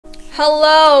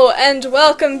Hello and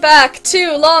welcome back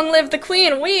to Long Live the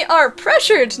Queen. We are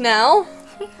pressured now.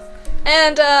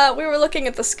 And we were looking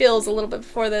at the skills a little bit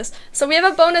before this. So we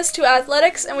have a bonus to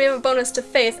athletics and we have a bonus to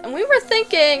faith. And we were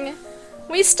thinking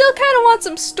we still kind of want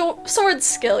some sword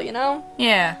skill, you know?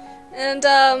 Yeah.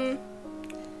 And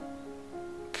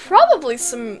probably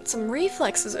some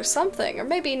reflexes or something, or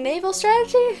maybe naval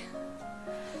strategy?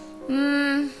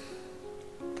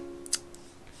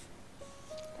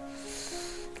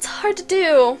 It's hard to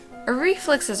do. Our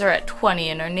reflexes are at 20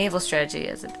 and our naval strategy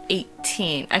is at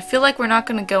 18. I feel like we're not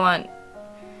going to go on...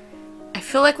 I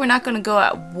feel like we're not going to go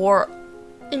at war...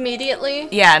 Immediately?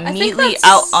 Yeah, immediately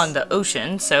out on the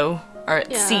ocean, so... Or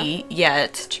at sea,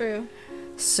 yet. True.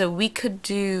 So we could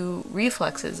do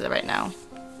reflexes right now.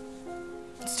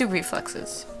 Let's do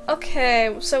reflexes.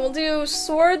 Okay, so we'll do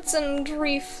swords and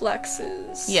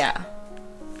reflexes. Yeah.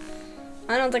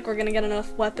 I don't think we're gonna get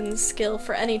enough weapons skill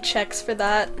for any checks for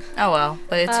that. Oh well,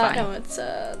 but it's fine. No, it's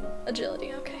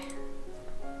agility, okay.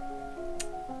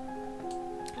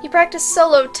 You practice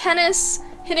solo tennis,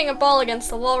 hitting a ball against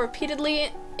the wall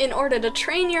repeatedly in order to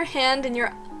train your hand and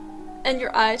your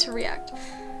eye to react.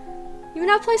 You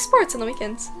now play sports on the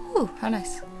weekends. Ooh, how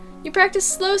nice. You practice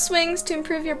slow swings to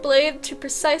improve your blade to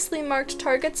precisely marked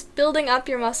targets, building up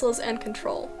your muscles and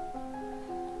control.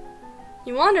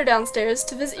 You wander downstairs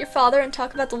to visit your father and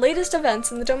talk about the latest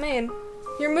events in the domain.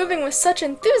 You're moving with such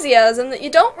enthusiasm that you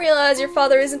don't realize your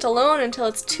father isn't alone until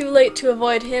it's too late to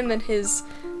avoid him and his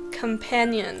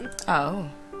companion. Oh.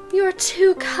 You're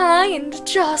too kind,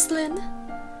 Jocelyn.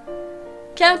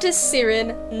 Countess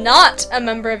Sirin, not a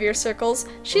member of your circles.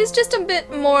 She's just a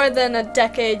bit more than a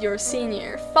decade your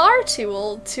senior, far too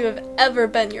old to have ever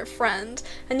been your friend,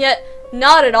 and yet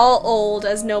not at all old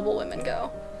as noblewomen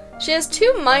go. She has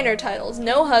 2 minor titles,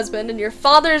 no husband, and your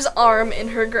father's arm in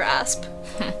her grasp.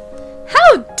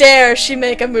 How dare she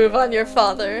make a move on your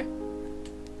father?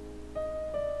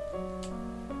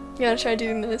 You gotta try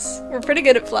doing this. We're pretty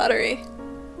good at flattery.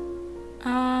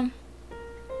 Yeah,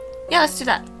 let's do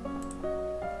that.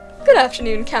 Good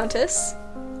afternoon, Countess.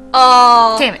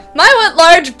 Aww. Damn it. My, what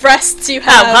large breasts you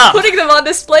have. Oh, wow. Putting them on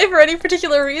display for any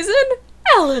particular reason?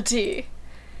 Elodie.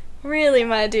 Really,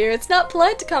 my dear, it's not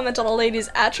polite to comment on a lady's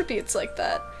attributes like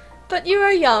that. But you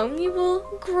are young, you will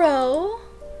grow.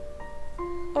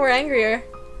 Or angrier.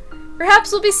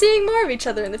 Perhaps we'll be seeing more of each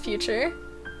other in the future.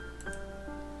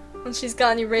 When she's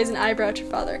gone, you raise an eyebrow at your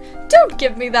father. Don't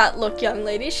give me that look, young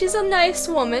lady. She's a nice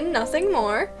woman, nothing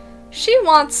more. She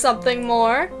wants something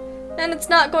more, and it's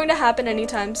not going to happen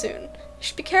anytime soon. You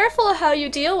should be careful of how you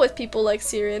deal with people like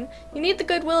Sirin. You need the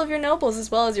goodwill of your nobles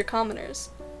as well as your commoners.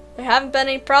 There haven't been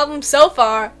any problems so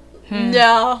far.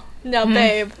 No,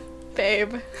 babe.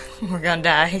 We're gonna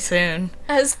die soon.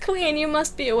 As queen, you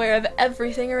must be aware of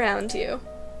everything around you.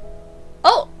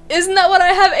 Oh, isn't that what I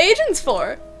have agents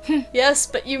for? Yes,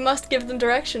 but you must give them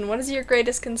direction. What is your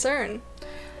greatest concern?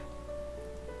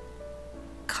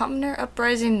 Commoner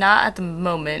uprising, not at the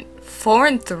moment.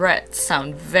 Foreign threats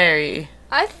sound very...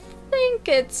 I think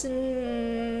it's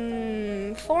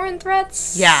foreign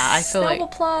threats. Yeah, I feel like...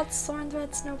 Noble plots, foreign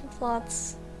threats, noble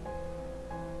plots.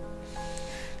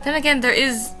 Then again, there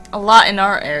is a lot in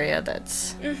our area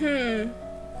that's...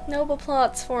 Noble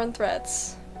plots, foreign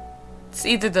threats. It's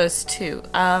either those two.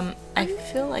 I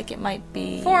feel like it might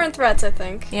be... Foreign threats, I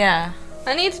think. Yeah.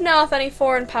 I need to know if any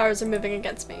foreign powers are moving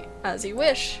against me. As you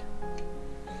wish.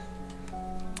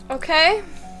 Okay.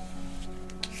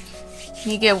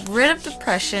 You get rid of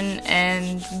depression,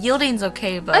 and yielding's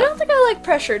okay, but... I don't think I like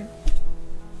pressured.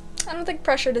 I don't think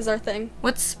pressured is our thing.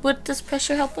 What does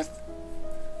pressure help with?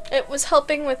 It was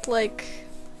helping with, like,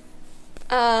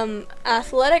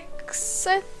 athletics,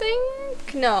 I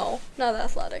think? No, not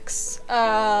athletics.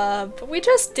 But we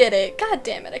just did it. God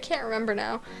damn it, I can't remember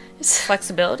now.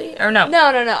 Flexibility? Or no? No.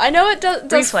 I know it does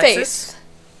Reflexes. faith.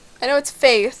 I know it's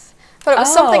faith, but it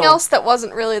was something else that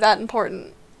wasn't really that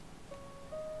important.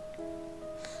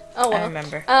 Oh well. I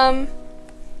remember.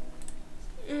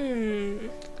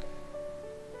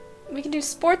 We can do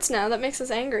sports now. That makes us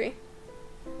angry.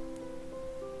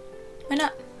 Why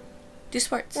not? Do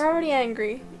sports. We're already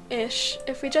angry-ish.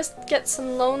 If we just get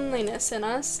some loneliness in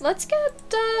us, let's get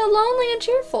lonely and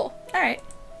cheerful. Alright.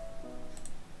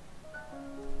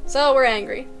 So we're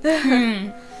angry.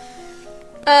 I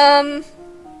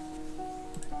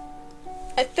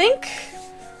think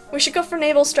we should go for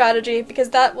naval strategy because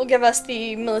that will give us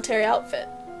the military outfit.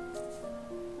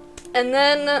 And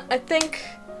then I think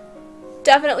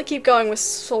definitely keep going with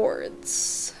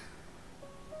swords.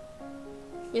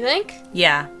 You think?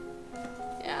 Yeah.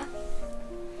 Yeah.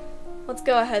 Let's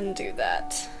go ahead and do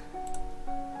that.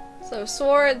 So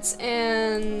swords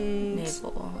and...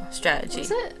 Naval strategy.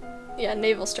 Is it? Yeah,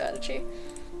 naval strategy.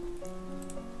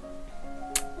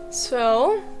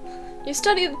 So, you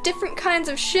study different kinds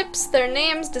of ships, their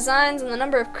names, designs, and the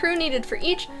number of crew needed for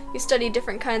each. You study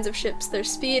different kinds of ships, their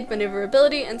speed,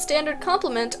 maneuverability, and standard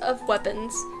complement of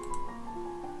weapons.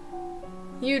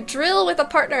 You drill with a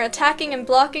partner attacking and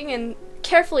blocking in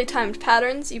carefully timed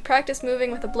patterns. You practice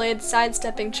moving with a blade,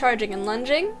 sidestepping, charging, and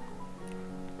lunging.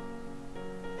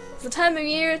 It's the time of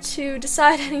year to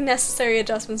decide any necessary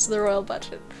adjustments to the royal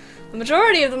budget. The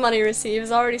majority of the money received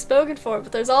is already spoken for,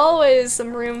 but there's always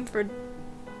some room for...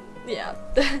 Yeah.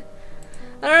 I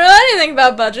don't know anything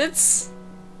about budgets.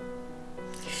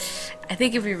 I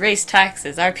think if we raise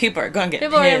taxes, our people are going to get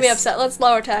People are going to be upset. Let's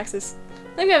lower taxes.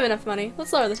 I think we have enough money.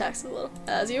 Let's lower the taxes a little.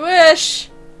 As you wish.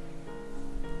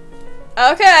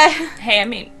 Okay. Hey, I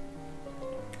mean,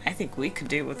 I think we could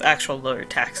do with actual lower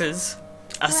taxes.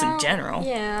 Us in general.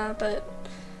 Yeah, but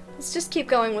let's just keep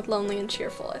going with lonely and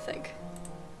cheerful, I think.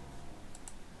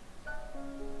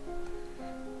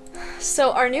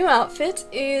 So our new outfit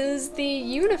is the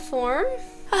uniform.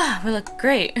 Ah, we look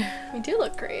great. We do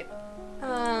look great.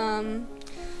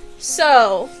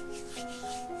 So...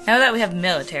 Now that we have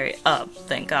military up,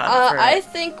 thank God for I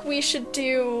think we should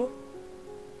do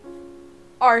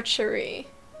archery.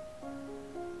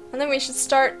 And then we should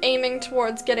start aiming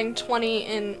towards getting 20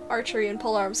 in archery and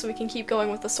polearms so we can keep going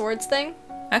with the swords thing.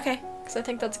 Okay. Because I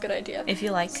think that's a good idea. If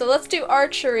you like. So let's do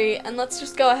archery, and let's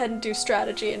just go ahead and do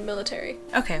strategy and military.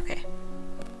 Okay, okay.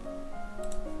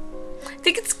 I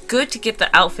think it's good to get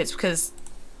the outfits because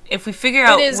if we figure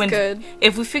out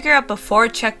if we figure out before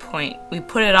checkpoint, we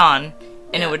put it on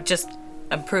and it would just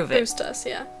improve it. Boost us,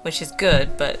 yeah. Which is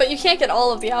good, but you can't get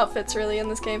all of the outfits really in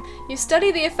this game. You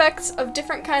study the effects of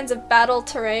different kinds of battle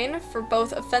terrain for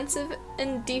both offensive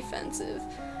and defensive.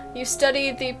 You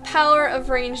study the power of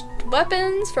ranged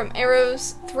weapons from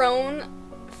arrows to thrown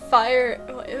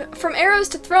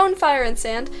fire and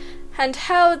sand, and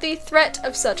how the threat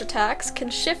of such attacks can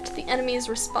shift the enemy's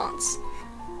response.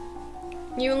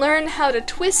 You learn how to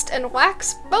twist and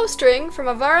wax bowstring from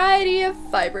a variety of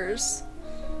fibers.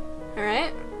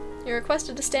 Alright. You're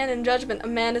requested to stand in judgment. A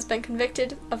man has been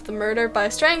convicted of the murder by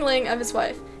strangling of his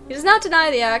wife. He does not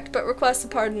deny the act, but requests a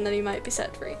pardon that he might be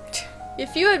set free.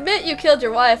 If you admit you killed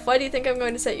your wife, why do you think I'm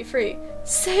going to set you free?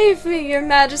 Save me, your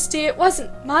majesty. It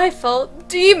wasn't my fault.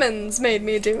 Demons made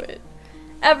me do it.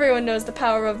 Everyone knows the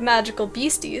power of magical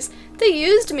beasties. They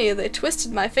used me. They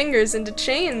twisted my fingers into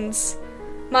chains.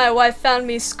 My wife found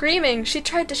me screaming. She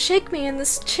tried to shake me, and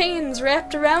the chains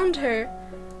wrapped around her.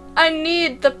 I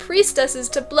need the priestesses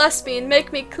to bless me and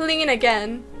make me clean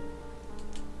again.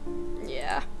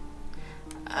 Yeah.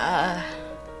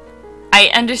 I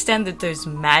understand that there's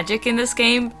magic in this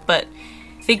game, but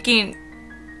thinking...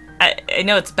 I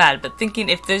know it's bad, but thinking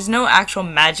if there's no actual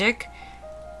magic,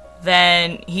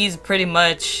 then he's pretty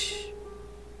much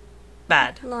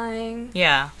bad. Lying.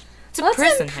 Yeah.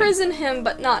 Let's imprison him,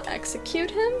 but not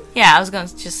execute him? Yeah, I was gonna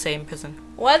just say imprison.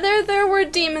 Whether there were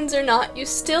demons or not, you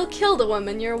still killed a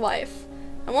woman, your wife.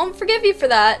 I won't forgive you for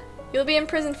that. You'll be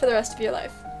imprisoned for the rest of your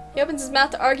life. He opens his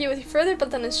mouth to argue with you further, but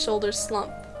then his shoulders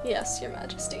slump. Yes, your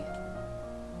majesty.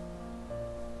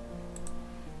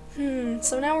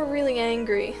 So now we're really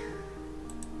angry.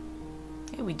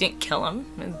 Yeah, we didn't kill him.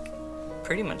 It's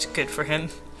pretty much good for him,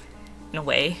 in a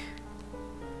way.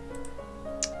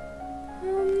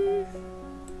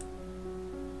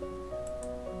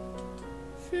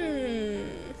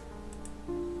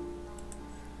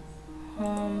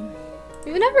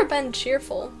 We've never been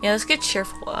cheerful. Yeah, let's get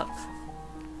cheerful up.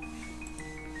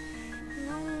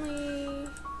 Lonely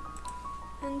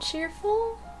and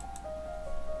cheerful?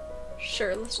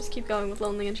 Sure, let's just keep going with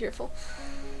lonely and cheerful.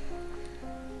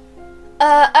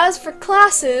 As for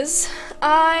classes,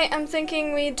 I am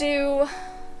thinking we do,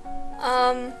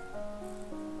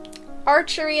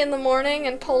 archery in the morning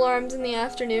and polearms in the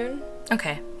afternoon.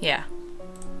 Okay, yeah.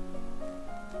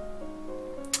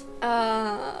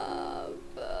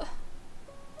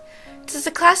 Does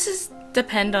the classes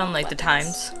depend on, like, the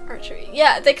times? Archery.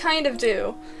 Yeah, they kind of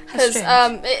do. Because,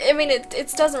 I mean,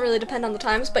 it doesn't really depend on the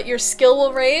times, but your skill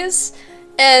will raise,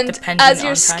 and as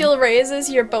your skill raises,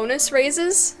 your bonus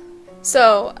raises.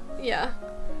 So, yeah.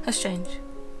 That's strange.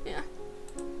 Yeah.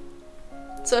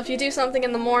 So if you do something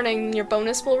in the morning, your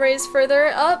bonus will raise further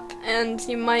up, and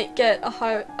you might get a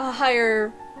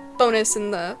higher bonus in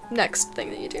the next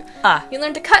thing that you do. You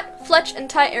learn to cut, fletch, and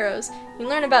tie arrows. You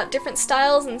learn about different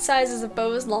styles and sizes of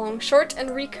bows, long, short,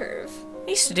 and recurve. I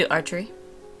used to do archery.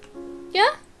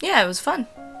 Yeah? Yeah, it was fun.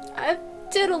 I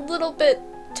did a little bit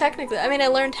technically. I mean, I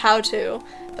learned how to,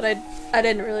 but but I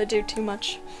didn't really do too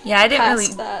much. Yeah, I didn't really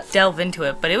past that. delve into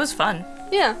it, but it was fun.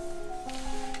 Yeah.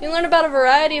 You learn about a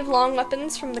variety of long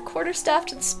weapons, from the quarterstaff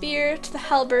to the spear to the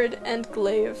halberd and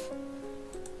glaive.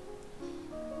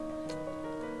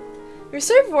 You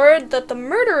receive word that the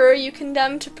murderer you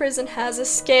condemned to prison has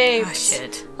escaped. Oh,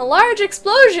 shit. A large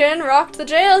explosion rocked the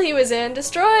jail he was in,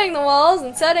 destroying the walls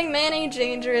and setting many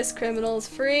dangerous criminals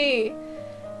free.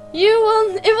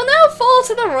 It will now fall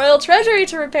to the royal treasury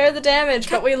to repair the damage,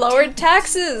 but we lowered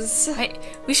taxes. Wait,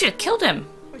 we should have killed him.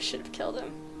 We should have killed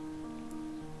him.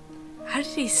 How did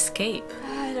he escape?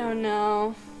 I don't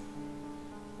know.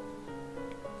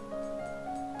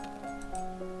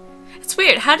 It's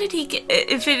weird. How did he get...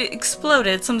 If it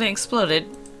exploded, something exploded,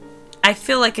 I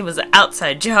feel like it was an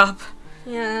outside job.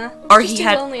 Yeah. Or just he too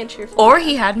had... lonely and cheerful. Or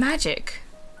he had magic.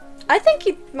 I think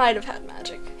he might have had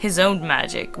magic. His own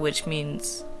magic, which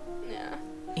means... Yeah.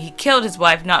 He killed his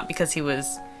wife not because he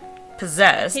was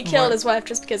possessed. He killed his wife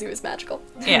just because he was magical.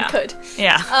 Yeah. Good.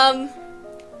 Yeah.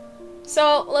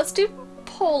 So let's do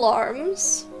pole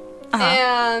arms. Uh-huh.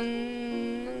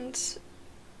 And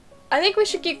I think we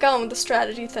should keep going with the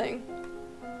strategy thing.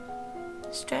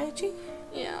 Strategy?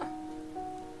 Yeah.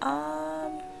 I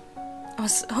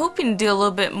was hoping to do a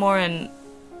little bit more in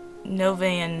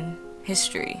Novaean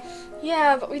history.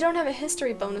 Yeah, but we don't have a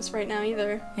history bonus right now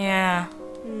either. Yeah.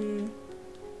 And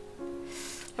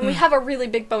we have a really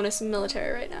big bonus in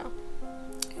military right now.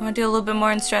 You want to do a little bit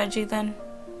more in strategy then?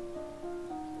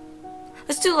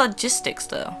 Let's do logistics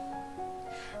though.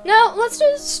 No, let's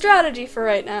do strategy for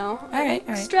right now. Alright,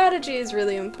 alright. Strategy is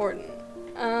really important.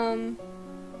 I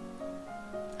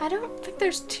don't think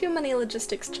there's too many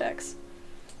logistics checks.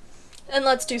 And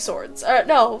let's do swords.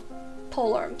 No,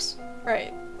 pole arms.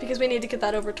 Right, because we need to get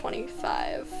that over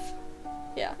 25.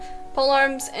 Yeah. Pole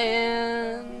arms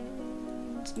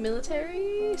and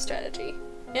military strategy.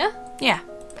 Yeah? Yeah.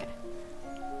 Okay.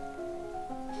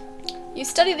 You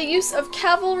study the use of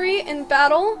cavalry in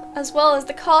battle, as well as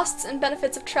the costs and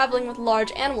benefits of traveling with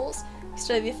large animals. You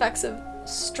study the effects of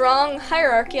strong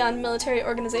hierarchy on military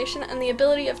organization and the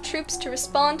ability of troops to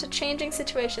respond to changing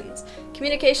situations.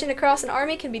 Communication across an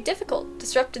army can be difficult.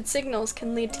 Disrupted signals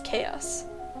can lead to chaos.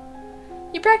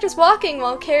 You practice walking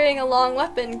while carrying a long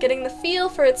weapon, getting the feel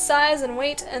for its size and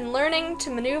weight, and learning to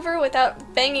maneuver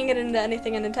without banging it into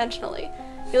anything unintentionally.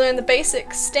 You learn the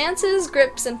basic stances,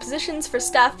 grips, and positions for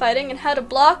staff fighting, and how to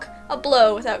block a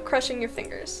blow without crushing your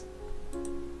fingers.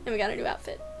 And we got a new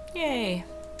outfit. Yay.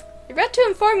 I regret to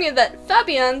inform you that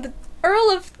Fabian, the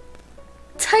Earl of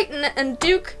Titan and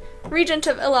Duke Regent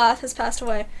of Elath, has passed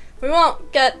away. We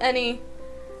won't get any...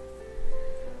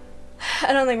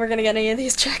 I don't think we're gonna get any of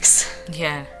these checks.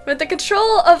 Yeah. With the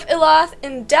control of Elath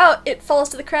in doubt, it falls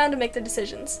to the crown to make the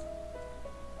decisions.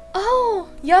 Oh,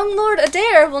 young Lord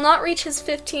Adair will not reach his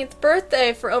 15th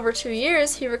birthday for over 2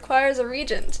 years. He requires a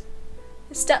regent.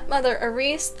 His stepmother,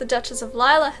 Aris, the Duchess of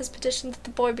Lila, has petitioned that the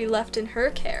boy be left in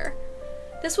her care.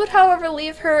 This would, however,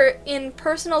 leave her in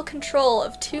personal control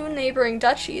of 2 neighboring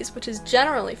duchies, which is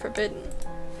generally forbidden.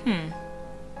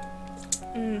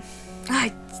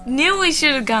 I knew we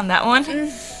should have gone that one.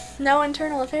 No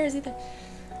internal affairs either.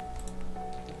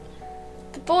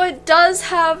 The boy does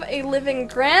have a living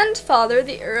grandfather,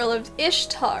 the Earl of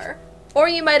Ishtar, or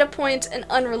you might appoint an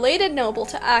unrelated noble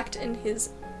to act in his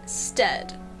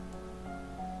stead.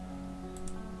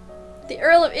 The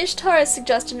Earl of Ishtar has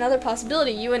suggested another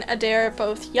possibility. You and Adair are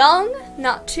both young,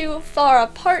 not too far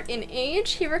apart in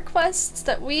age. He requests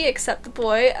that we accept the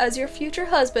boy as your future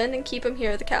husband and keep him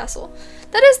here at the castle.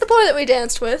 That is the boy that we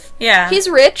danced with. Yeah. He's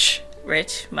rich.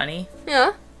 Rich, money.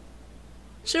 Yeah.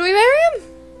 Should we marry him?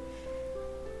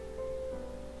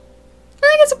 I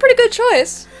think it's a pretty good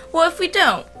choice. Well, if we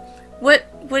don't,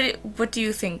 what do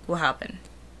you think will happen?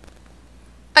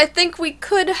 I think we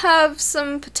could have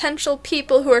some potential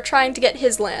people who are trying to get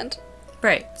his land.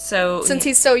 Right, so... Since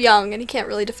he's so young and he can't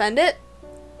really defend it.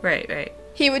 Right.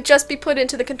 He would just be put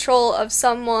into the control of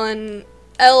someone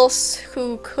else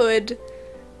who could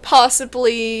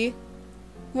possibly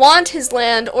want his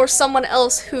land, or someone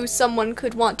else who someone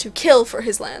could want to kill for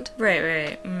his land.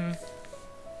 Right. We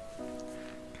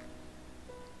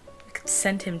could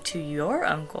send him to your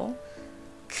uncle.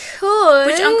 Could.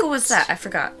 Which uncle was that? I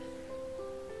forgot.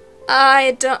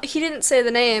 He didn't say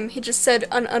the name, he just said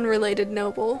an unrelated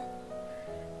noble.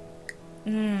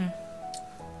 I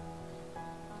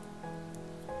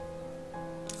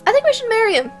think we should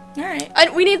marry him. Alright.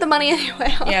 We need the money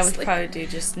anyway, honestly. Yeah, we probably do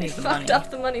just need the money. Fucked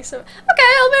up the money, so...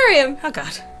 Okay, I'll marry him. Oh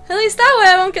god. At least that way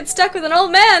I won't get stuck with an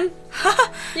old man.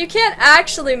 You can't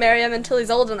actually marry him until he's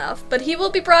old enough, but he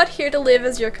will be brought here to live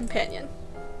as your companion.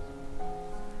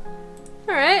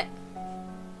 Alright.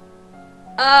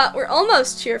 We're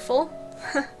almost cheerful.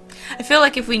 I feel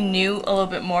like if we knew a little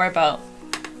bit more about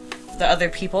the other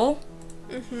people,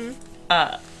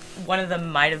 one of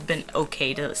them might have been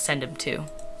okay to send him to.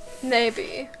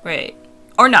 Maybe. Right.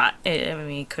 Or not. I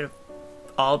mean, it could have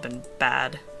all been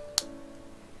bad.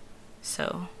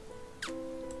 So.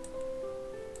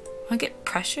 Want to get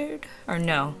pressured? Or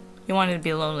no? You wanted to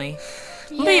be lonely.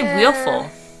 Yeah. Be willful.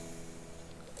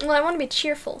 Well, I want to be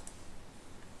cheerful.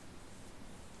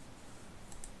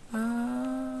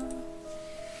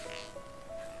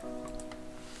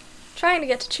 Trying to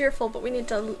get to cheerful, but we need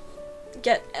to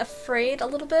get afraid a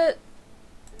little bit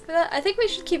for that. I think we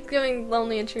should keep doing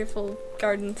lonely and cheerful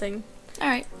garden thing.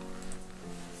 Alright.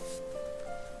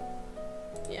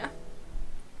 Yeah.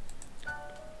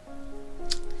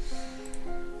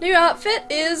 New outfit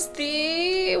is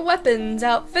the weapons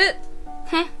outfit.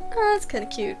 Oh, that's kind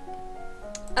of cute.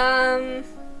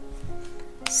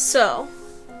 So.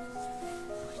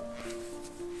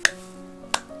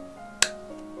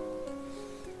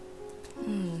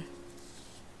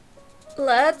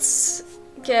 Let's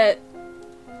get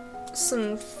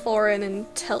some foreign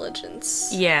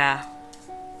intelligence. Yeah.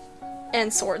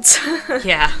 And swords.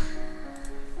 Yeah.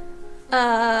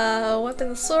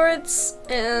 Weapons, swords,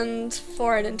 and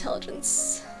foreign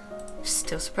intelligence.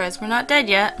 Still surprised we're not dead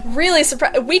yet. Really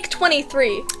surprised. Week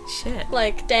 23. Shit.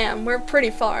 Like, damn, we're pretty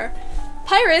far.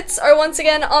 Pirates are once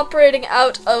again operating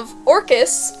out of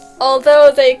Orcus,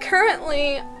 although they're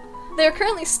currently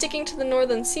sticking to the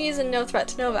northern seas and no threat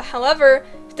to Nova. However,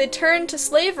 if they turn to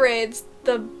slave raids,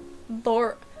 the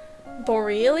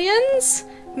Borealians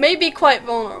may be quite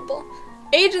vulnerable.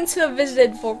 Agents who have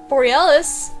visited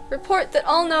Borealis report that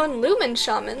all known Lumen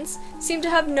shamans seem to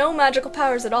have no magical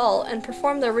powers at all and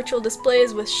perform their ritual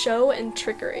displays with show and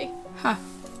trickery. Huh.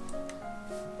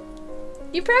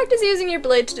 You practice using your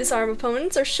blade to disarm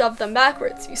opponents or shove them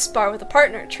backwards. You spar with a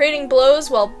partner, trading blows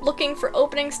while looking for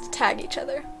openings to tag each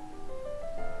other.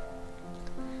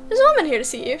 There's a woman here to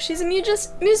see you. She's a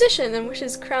musician and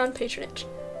wishes crown patronage,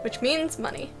 which means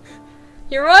money.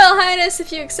 Your Royal Highness,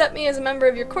 if you accept me as a member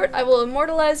of your court, I will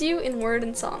immortalize you in word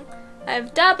and song. I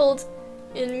have dabbled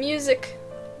in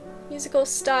musical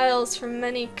styles from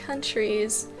many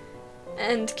countries,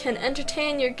 and can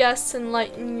entertain your guests and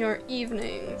lighten your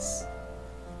evenings.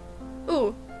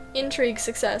 Ooh, intrigue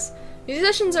success.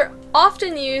 Musicians are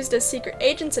often used as secret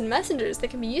agents and messengers that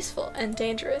can be useful and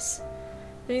dangerous.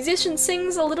 The musician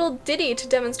sings a little ditty to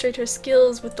demonstrate her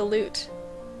skills with the lute.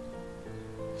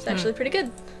 It's actually pretty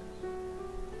good.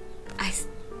 I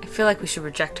feel like we should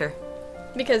reject her.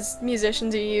 Because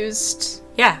musicians are used.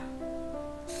 Yeah.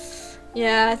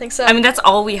 Yeah, I think so. I mean, that's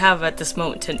all we have at this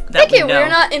moment that Thank we you, know. we're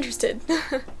not interested.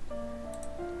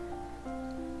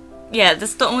 Yeah,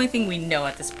 that's the only thing we know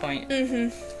at this point. Mm-hmm.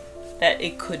 That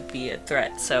it could be a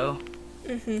threat, so...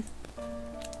 Mm-hmm.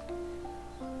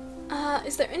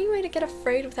 Is there any way to get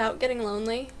afraid without getting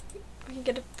lonely? We can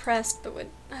get depressed, but would...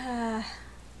 To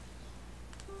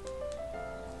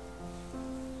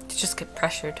just get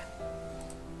pressured.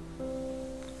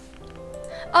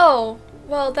 Oh,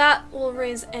 well that will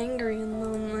raise angry and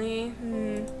lonely.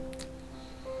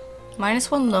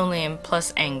 -1 lonely and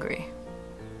plus angry.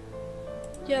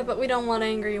 Yeah, but we don't want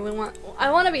angry.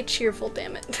 I want to be cheerful,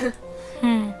 damn it.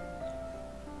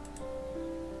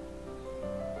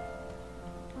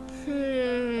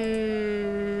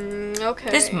 Okay.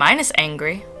 There's minus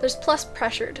angry. There's plus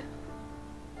pressured,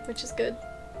 which is good.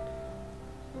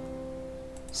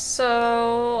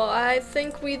 So, I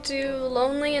think we do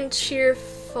lonely and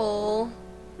cheerful,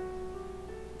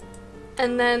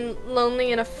 and then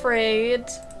lonely and afraid,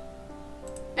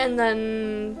 and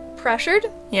then pressured?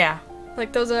 Yeah.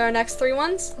 Like, those are our next 3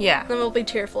 ones? Yeah. Then we'll be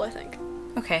cheerful, I think.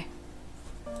 Okay.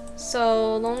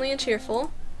 So, lonely and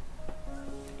cheerful.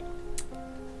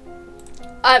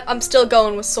 I'm still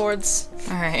going with swords.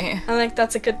 Alright. I think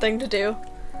that's a good thing to do.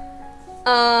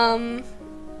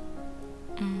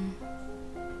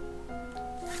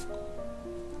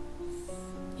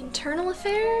 Internal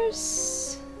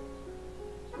affairs?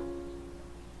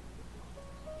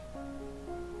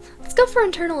 Let's go for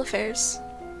internal affairs.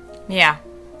 Yeah.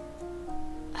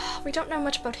 We don't know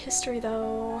much about history,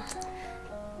 though.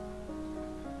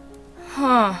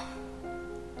 Huh.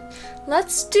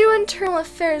 Let's do internal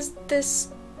affairs this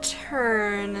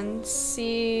turn and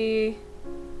see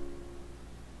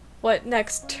what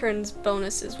next turn's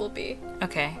bonuses will be.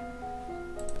 Okay.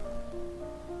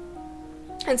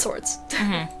 And swords.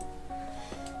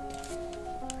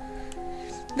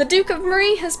 The Duke of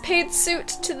Marie has paid suit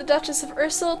to the Duchess of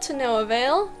Ursel to no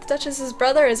avail. The Duchess's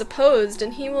brother is opposed,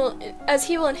 and he will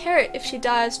inherit if she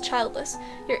dies childless.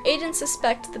 Your agents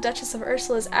suspect the Duchess of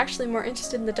Ursel is actually more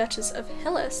interested in the Duchess of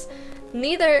Hillis.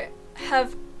 Neither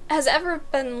has ever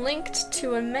been linked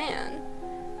to a man.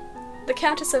 The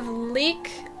Countess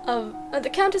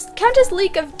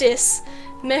Leek of Dis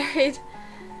married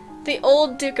the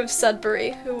old Duke of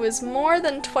Sudbury, who was more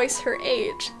than twice her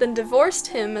age, then divorced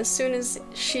him as soon as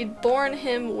she'd borne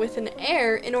him with an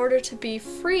heir in order to be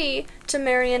free to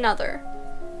marry another.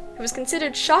 It was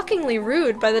considered shockingly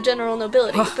rude by the general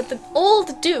nobility, but the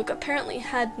old Duke apparently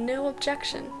had no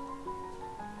objection.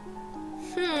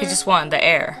 He just wanted the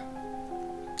heir.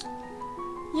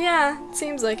 Yeah, it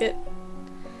seems like it.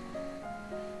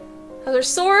 Other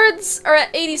swords are at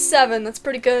 87, that's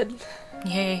pretty good.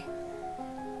 Yay.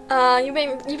 You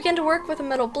begin to work with a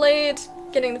metal blade,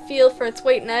 getting the feel for its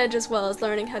weight and edge as well as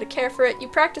learning how to care for it. You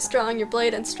practice drawing your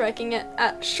blade and striking it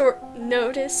at short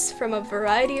notice from a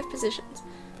variety of positions.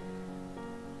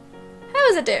 How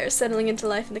is Adair settling into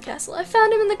life in the castle? I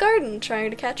found him in the garden,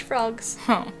 trying to catch frogs.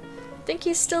 Huh. Think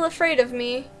he's still afraid of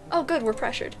me. Oh good, we're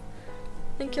pressured.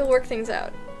 Think you'll work things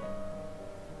out.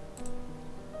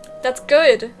 That's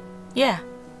good. Yeah.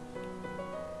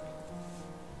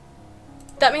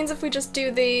 That means if we just do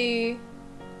the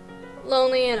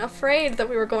lonely and afraid that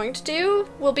we were going to do,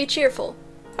 we'll be cheerful.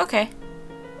 Okay.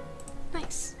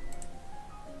 Nice.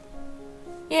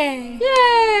 Yay.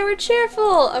 Yay, we're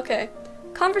cheerful. Okay.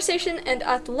 Conversation and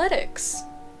athletics.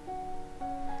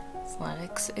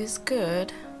 Athletics is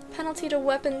good. Penalty to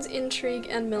weapons, intrigue,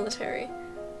 and military.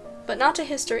 But not to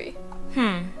history.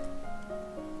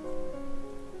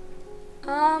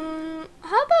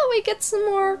 How about we get some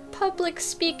more public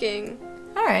speaking?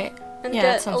 Alright. And Yeah,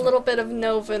 get a little bit of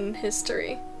Novan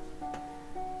history.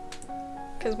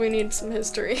 Because we need some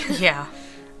history. Yeah.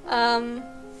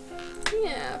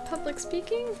 Yeah, public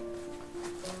speaking?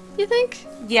 You think?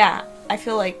 Yeah, I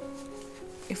feel like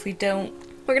if we don't...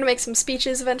 We're gonna make some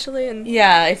speeches eventually and...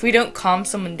 Yeah, if we don't calm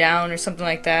someone down or something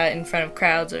like that in front of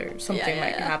crowds or something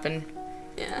might happen.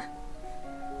 Yeah.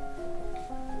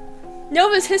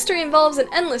 Nova's history involves an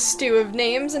endless stew of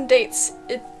names and dates.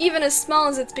 Even as small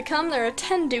as it's become, there are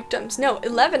 10 dukedoms. No,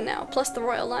 11 now, plus the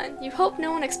royal line. You hope no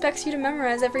one expects you to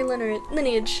memorize every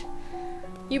lineage.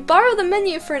 You borrow the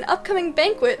menu for an upcoming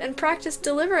banquet and practice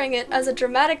delivering it as a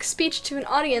dramatic speech to an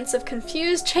audience of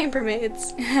confused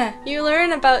chambermaids. You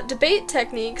learn about debate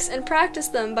techniques and practice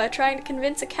them by trying to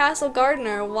convince a castle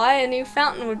gardener why a new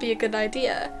fountain would be a good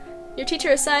idea. Your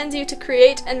teacher assigns you to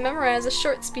create and memorize a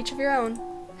short speech of your own.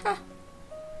 Huh.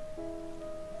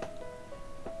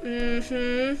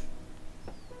 Mm-hmm.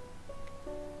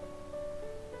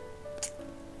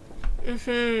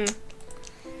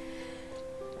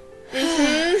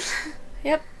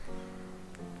 Yep.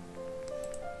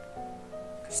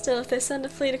 Still, if they send a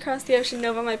fleet across the ocean,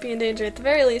 Nova might be in danger. At the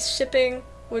very least, shipping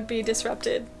would be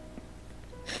disrupted.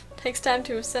 Takes time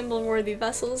to assemble worthy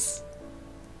vessels.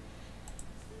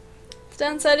 The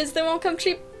downside is they won't come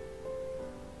cheap.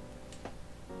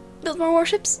 Build more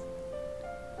warships.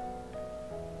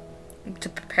 To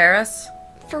prepare us?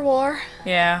 For war.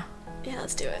 Yeah. Yeah,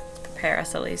 let's do it. Prepare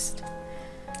us at least.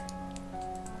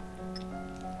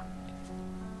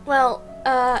 Well,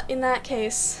 in that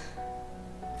case...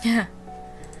 Yeah.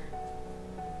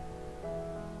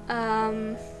 I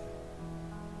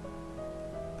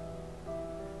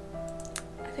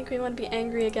think we want to be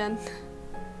angry again.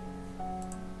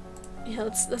 Yeah,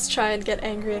 let's try and get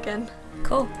angry again.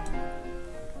 Cool.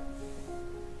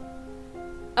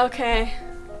 Okay.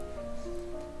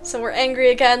 So we're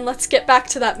angry again, let's get back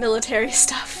to that military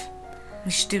stuff. We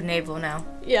should do naval now.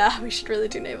 Yeah, we should really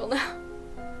do naval now.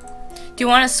 Do you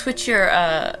want to switch your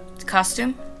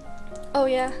costume? Oh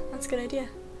yeah, that's a good idea.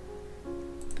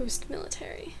 Boost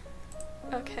military.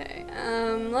 Okay,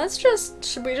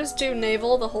 should we just do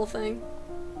naval, the whole thing?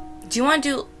 Do you want to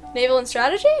do... Naval and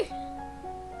strategy?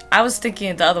 I was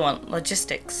thinking of the other one,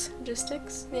 logistics.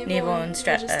 Logistics? Naval and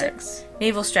logistics?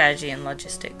 Naval strategy and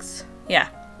logistics. Yeah.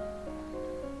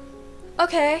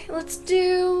 Okay, let's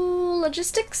do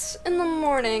logistics in the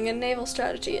morning and naval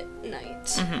strategy at night.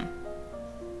 Mm-hmm.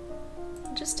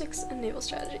 Logistics and naval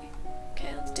strategy.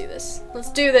 Okay, let's do this.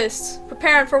 Let's do this!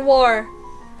 Preparing for war!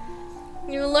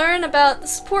 You learn about the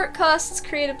support costs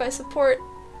created by support.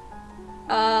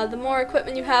 The more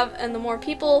equipment you have and the more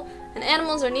people and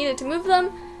animals are needed to move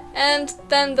them, and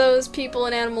then those people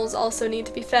and animals also need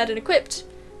to be fed and equipped.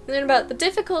 You learn about the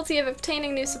difficulty of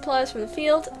obtaining new supplies from the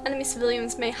field. Enemy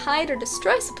civilians may hide or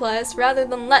destroy supplies rather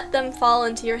than let them fall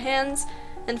into your hands,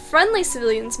 and friendly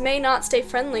civilians may not stay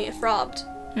friendly if robbed.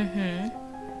 Mm-hmm.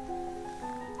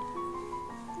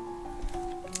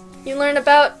 You learn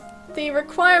about the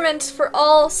requirement for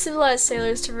all civilized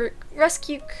sailors to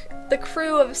rescue the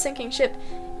crew of a sinking ship,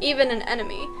 even an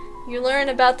enemy. You learn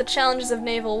about the challenges of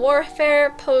naval warfare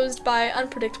posed by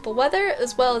unpredictable weather,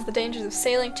 as well as the dangers of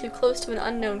sailing too close to an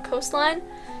unknown coastline.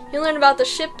 You learn about the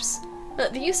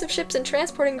use of ships in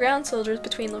transporting ground soldiers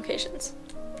between locations.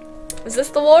 Is this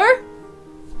the war?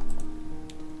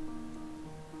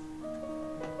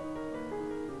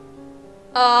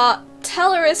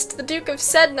 Tellerist, the Duke of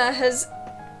Sedna, has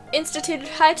instituted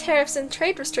high tariffs and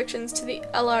trade restrictions to the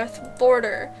Elarth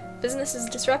border. Business is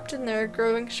disrupted and there are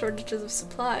growing shortages of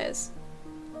supplies.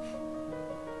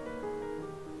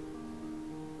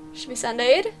 Should we send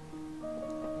aid?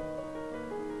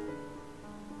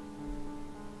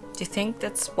 Do you think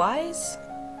that's wise?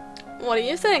 What do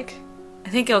you think? I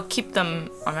think it'll keep them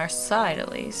on our side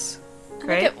at least. I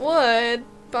Right? think it would,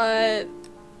 but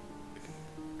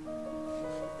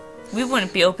We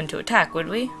wouldn't be open to attack, would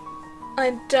we?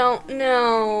 I don't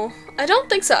know. I don't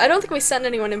think so. I don't think we send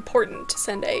anyone important to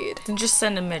send aid. Then just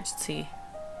send emergency.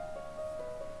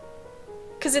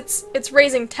 Because it's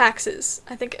raising taxes.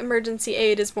 I think emergency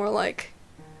aid is more like...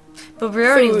 But we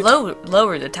already Food.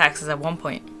 lowered the taxes at one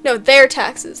point. No, their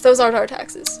taxes. Those aren't our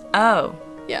taxes. Oh.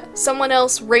 Yeah, someone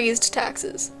else raised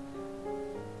taxes.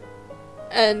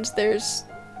 And there's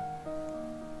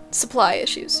supply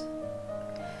issues.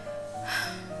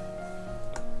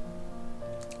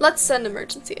 Let's send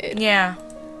emergency aid. Yeah.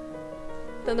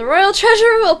 Then the royal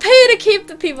treasurer will pay to keep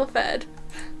the people fed.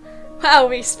 Wow,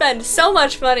 we spend so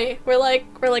much money. We're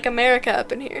like America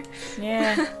up in here.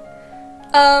 Yeah.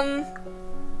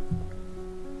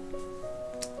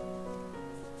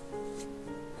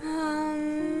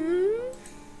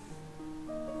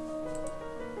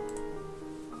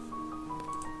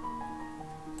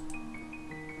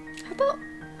 How about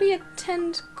we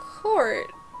attend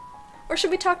court? Or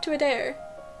should we talk to Adair?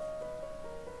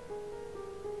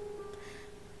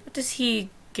 What does he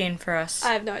gain for us?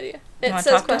 I have no idea. You It wanna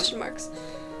says talk to him? question marks.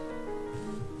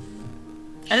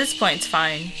 At this point, it's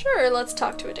fine. Sure, let's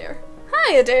talk to Adair.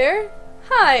 Hi, Adair.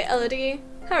 Hi, Elodie.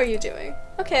 How are you doing?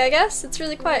 Okay, I guess. It's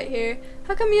really quiet here.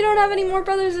 How come you don't have any more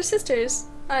brothers or sisters?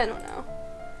 I don't know.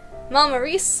 Mama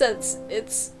Reese says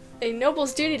it's a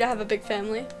noble's duty to have a big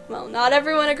family. Well, not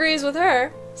everyone agrees with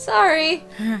her. Sorry.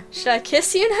 Should I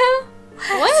kiss you now?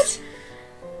 What?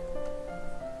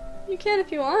 You can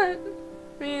if you want.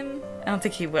 I mean, I don't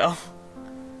think he will.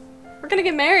 we're gonna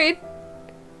get married.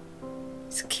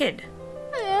 He's a kid.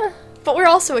 Yeah. But we're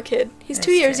also a kid. He's That's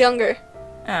 2 years true. younger.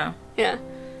 Oh. Yeah.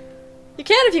 You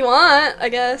can if you want, I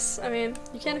guess. I mean,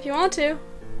 you can if you want to.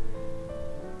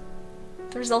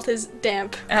 The result is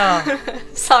damp. Oh.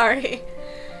 Sorry.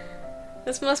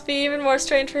 This must be even more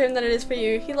strange for him than it is for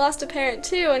you. He lost a parent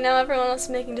too, and now everyone else is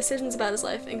making decisions about his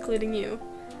life, including you.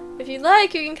 If you'd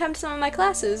like, you can come to some of my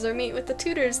classes, or meet with the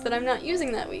tutors that I'm not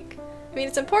using that week. I mean,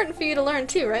 it's important for you to learn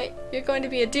too, right? You're going to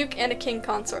be a duke and a king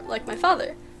consort, like my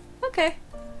father. Okay.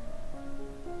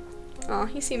 Aw,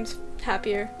 he seems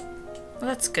happier. Well,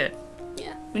 that's good.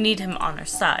 Yeah. We need him on our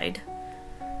side.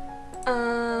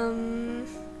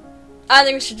 I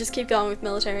think we should just keep going with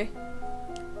military.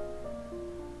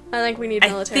 I think we need I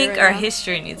military think right our now.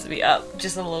 history needs to be up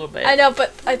just a little bit. I know,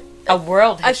 but A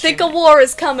world history. I think a war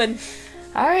is coming.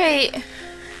 Alright.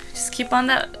 Just keep on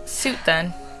that suit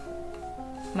then.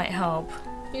 Might help.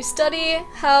 You study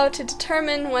how to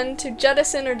determine when to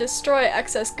jettison or destroy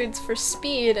excess goods for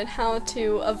speed and how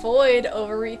to avoid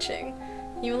overreaching.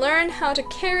 You learn how to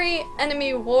carry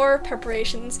enemy war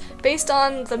preparations based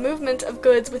on the movement of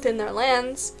goods within their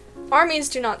lands. Armies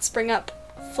do not spring up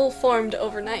full-formed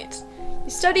overnight. You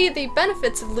study the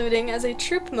benefits of looting as a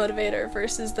troop motivator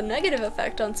versus the negative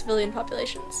effect on civilian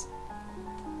populations.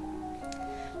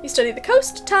 You study the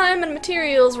coast, time, and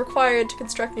materials required to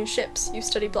construct new ships. You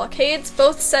study blockades,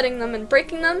 both setting them and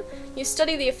breaking them. You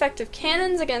study the effect of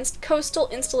cannons against coastal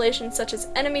installations such as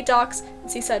enemy docks and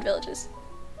seaside villages.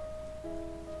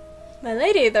 My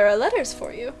lady, there are letters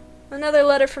for you. Another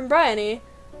letter from Bryony.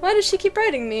 Why does she keep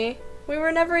writing me? We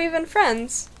were never even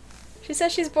friends. She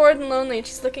says she's bored and lonely and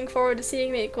she's looking forward to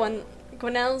seeing me at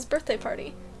Gwenelle's birthday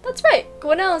party. That's right,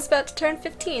 Gwenelle is about to turn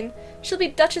 15. She'll be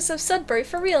Duchess of Sudbury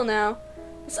for real now.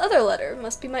 This other letter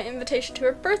must be my invitation to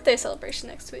her birthday celebration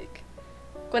next week.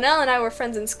 Gwenelle and I were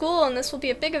friends in school and this will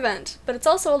be a big event, but it's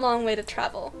also a long way to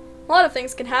travel. A lot of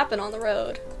things can happen on the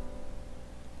road.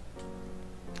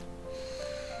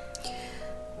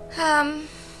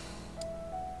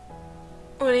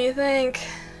 What do you think?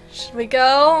 Should we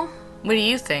go? What do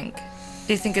you think?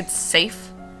 Do you think it's safe?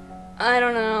 I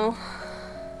don't know.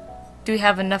 Do we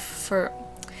have enough for...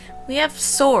 We have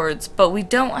swords, but we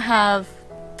don't have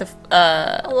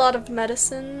the A lot of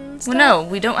medicine stuff. Well, no,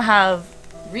 we don't have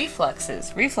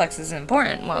reflexes. Reflexes is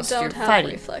important We whilst you're don't have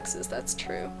fighting. reflexes, that's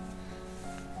true.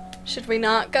 Should we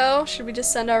not go? Should we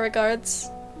just send our regards?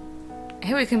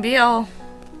 Hey, we can be all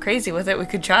crazy with it. We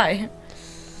could try.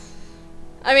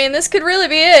 I mean, this could really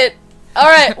be it.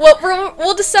 Alright, well,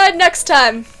 we'll decide next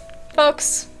time,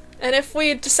 folks. And if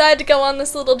we decide to go on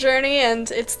this little journey and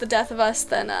it's the death of us,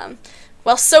 then,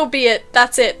 well, so be it.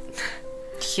 That's it.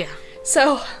 Yeah.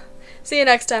 So, see you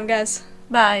next time, guys.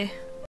 Bye.